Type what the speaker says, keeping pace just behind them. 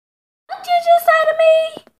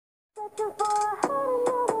This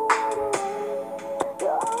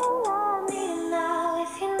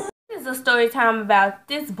is a story time about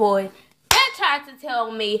this boy that tried to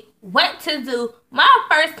tell me what to do my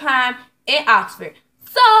first time in Oxford.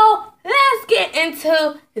 So let's get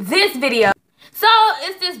into this video. So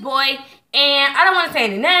it's this boy, and I don't want to say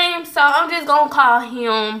any names, so I'm just gonna call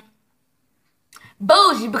him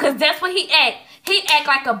Bougie because that's what he act. He act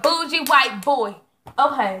like a bougie white boy.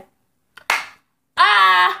 Okay.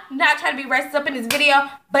 I'm not trying to be racist up in this video,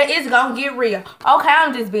 but it's gonna get real. Okay,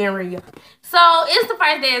 I'm just being real. So it's the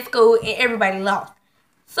first day of school and everybody lost.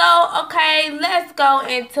 So okay, let's go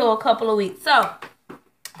into a couple of weeks. So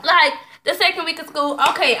like the second week of school,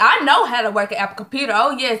 okay, I know how to work an Apple computer.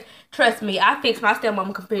 Oh yes, trust me, I fixed my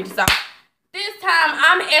stepmama computer. So this time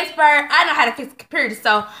I'm an expert. I know how to fix a computer.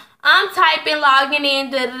 So I'm typing, logging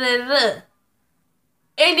in, and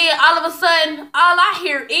then all of a sudden, all I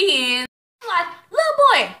hear is like, little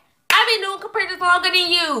boy, I've been doing computers longer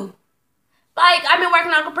than you. Like, I've been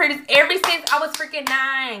working on computers ever since I was freaking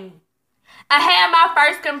 9. I had my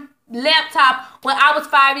first laptop when I was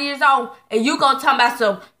 5 years old, and you gonna tell me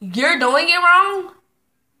some, you're doing it wrong?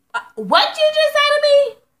 What you just say to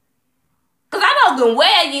me? Because I know good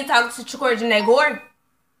well you ain't talking to George and Nagor,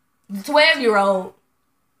 the 12-year-old.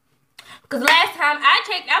 Because last time I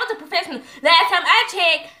checked, I was a professional. Last time I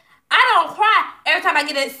checked, I don't cry every time I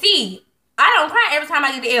get a C. I don't cry every time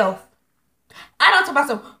I get the F. I don't talk about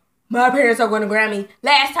some, my parents are going to grab me.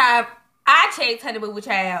 Last time I checked, honey boo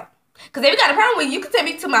child. Because if you got a problem with it, you can tell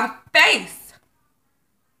me to my face.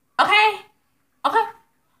 Okay? Okay?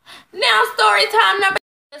 Now story time.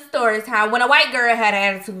 When a white girl had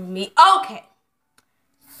an attitude with me. Okay.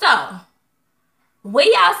 So,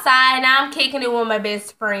 we outside and I'm kicking it with my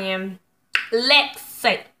best friend,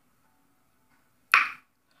 Lexi.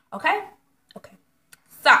 Okay? Okay.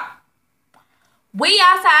 So, we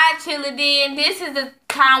outside chilling then. This is the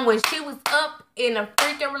time when she was up in a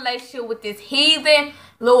freaking relationship with this heathen.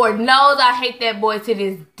 Lord knows I hate that boy to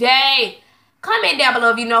this day. Comment down below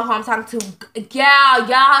if you know who I'm talking to.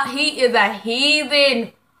 Y'all, he is a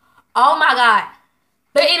heathen. Oh my God.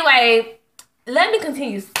 But anyway, let me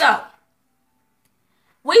continue. So,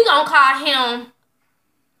 we gonna call him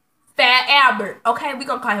Fat Albert. Okay, we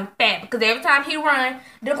gonna call him Fat because every time he run,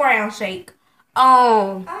 the ground shake.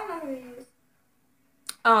 I don't know who he is.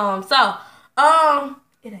 It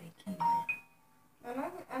ain't Keelan. I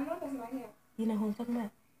know that's not him. You know who I'm talking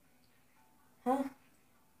about? Huh?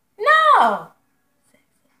 No!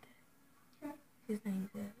 His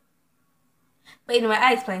name's that. But anyway,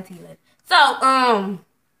 I explained to you later. So,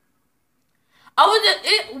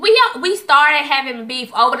 we started having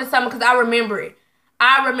beef over the summer because I remember it.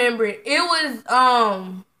 It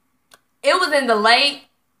was in the late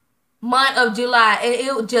month of July,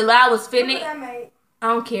 and July was finna. I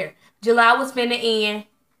don't care. July was finna end.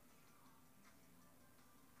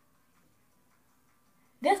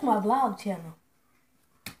 That's my vlog channel.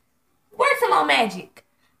 Where's some more magic?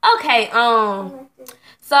 Okay,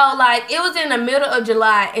 so like it was in the middle of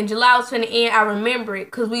July and July was finna end. I remember it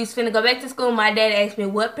because we was finna go back to school. My dad asked me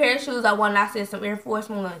what pair of shoes I wanted. I said some Air Force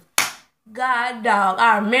Ones. God dog,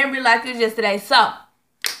 I remember it like it was yesterday. So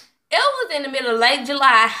it was in the middle of late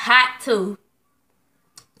July, hot too.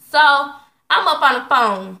 So I'm up on the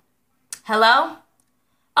phone. Hello?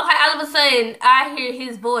 Okay, all of a sudden, I hear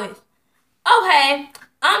his voice. Okay,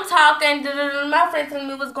 I'm talking. My friend telling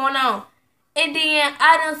me what's going on. And then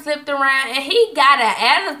I done slipped around, and he got an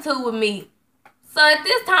attitude with me. So at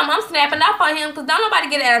this time, I'm snapping off on him because don't nobody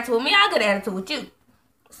get an attitude with me. I get an attitude with you.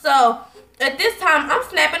 So at this time, I'm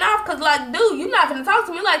snapping off because, like, dude, you're not going to talk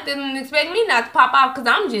to me like this and expect me not to pop off because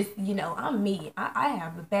I'm just, you know, I'm me. I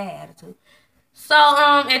have a bad attitude. So,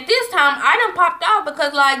 at this time, I done popped off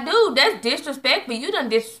because, like, dude, that's disrespectful. You done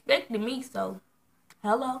disrespected me, so,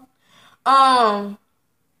 hello. So,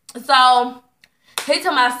 he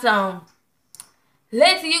told my son,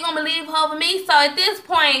 Lexi, you gonna believe her over me? So, at this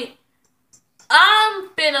point, I'm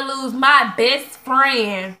finna lose my best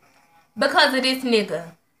friend because of this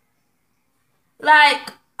nigga.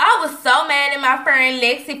 Like, I was so mad at my friend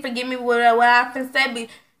Lexi. Forgive me what I finna say, but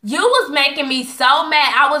you was making me so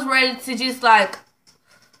mad. I was ready to just like,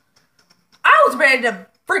 I was ready to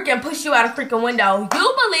freaking push you out a freaking window.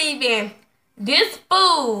 You believe in this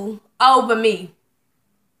fool over me.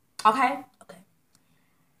 Okay? Okay.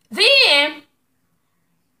 Then,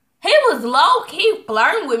 he was low-key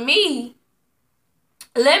flirting with me.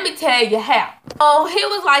 Let me tell you how. Oh, he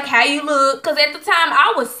was like, how you look? Because at the time,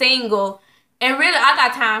 I was single. And really, I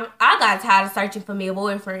got tired of searching for me a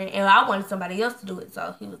boyfriend, and I wanted somebody else to do it.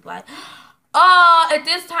 So he was like, At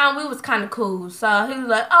this time we was kind of cool. So he was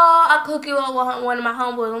like, oh, I'll cook you up with one of my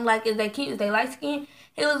homeboys. I'm like, is they cute? Is they light skin?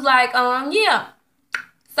 He was like, yeah.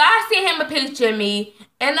 So I sent him a picture of me,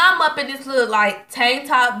 and I'm up in this little like tank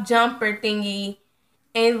top jumper thingy,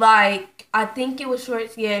 and like I think it was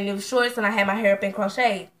shorts, yeah, and it was shorts, and I had my hair up in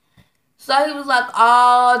crochet. So he was like,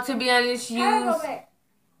 oh, to be honest, you. I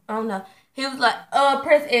don't know. He was like,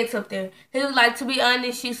 press X up there. He was like, to be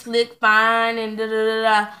honest, you slick fine and da da da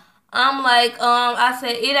da. I'm like, I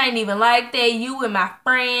said, it ain't even like that. You and my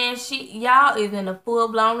friend, y'all is in a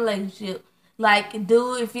full-blown relationship. Like,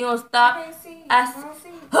 dude, if you don't stop,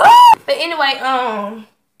 but anyway,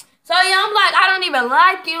 so yeah, I'm like, I don't even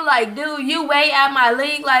like you. Like, dude, you way out my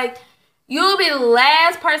league. Like, you'll be the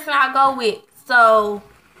last person I go with. So,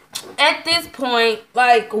 at this point,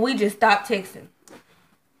 like, we just stopped texting.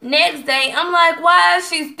 Next day, I'm like, why is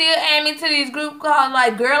she still adding me to these group calls?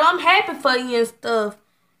 Like, girl, I'm happy for you and stuff.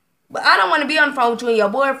 But I don't want to be on the phone with you and your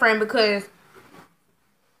boyfriend because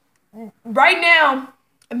right now,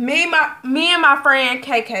 me and my friend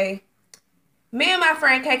KK,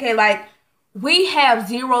 like, we have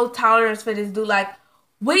zero tolerance for this dude. Like,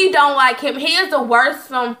 we don't like him. He's the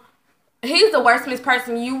worstest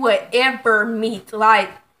person you would ever meet. Like,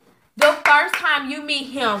 the first time you meet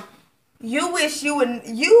him, you is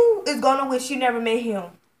gonna wish you never met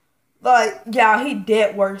him. Like, y'all, he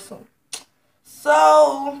dead worrisome.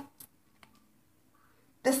 So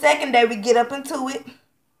the second day we get up into it,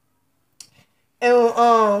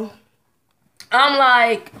 and I'm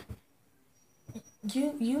like,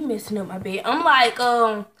 you messing up my bed. I'm like,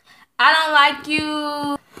 I don't like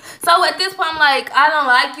you. So at this point, I'm like, I don't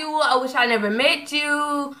like you. I wish I never met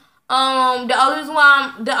you. The only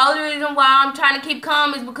reason why I'm trying to keep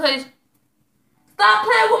calm is because stop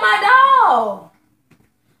playing with my dog.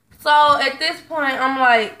 So at this point, I'm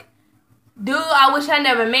like, dude, I wish I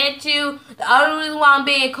never met you. The only reason why I'm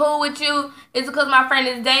being cool with you is because my friend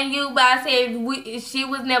is dating you. But I said if she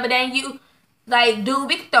was never dating you, like, dude,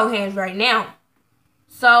 we can throw hands right now.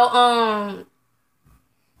 So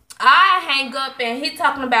I hang up and he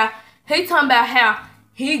talking about how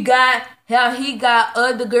he got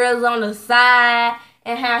other girls on the side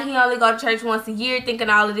and how he only go to church once a year, thinking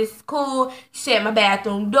all of this is cool. Shut my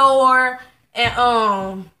bathroom door and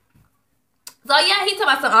So yeah, he talking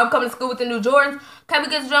about something. I'm coming to school with the new Jordans. Okay,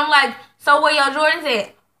 because I'm like, so where your Jordans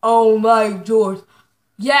at? Oh my Jordans.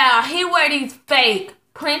 Yeah, he wear these fake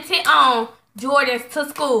printed on Jordans to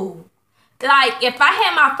school. Like, if I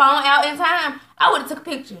had my phone out in time, I would have took a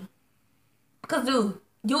picture. Because, dude,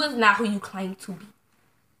 you is not who you claim to be.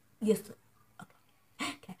 Yes, sir.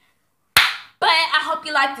 Okay. But I hope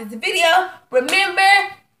you liked this video.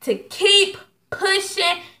 Remember to keep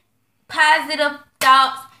pushing positive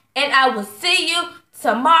thoughts. And I will see you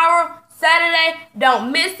tomorrow, Saturday.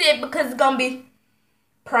 Don't miss it because it's going to be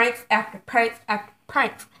pranks after pranks after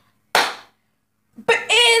pranks. But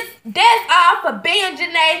that's all for being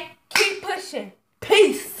Janae. Keep pushing.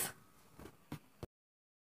 Peace.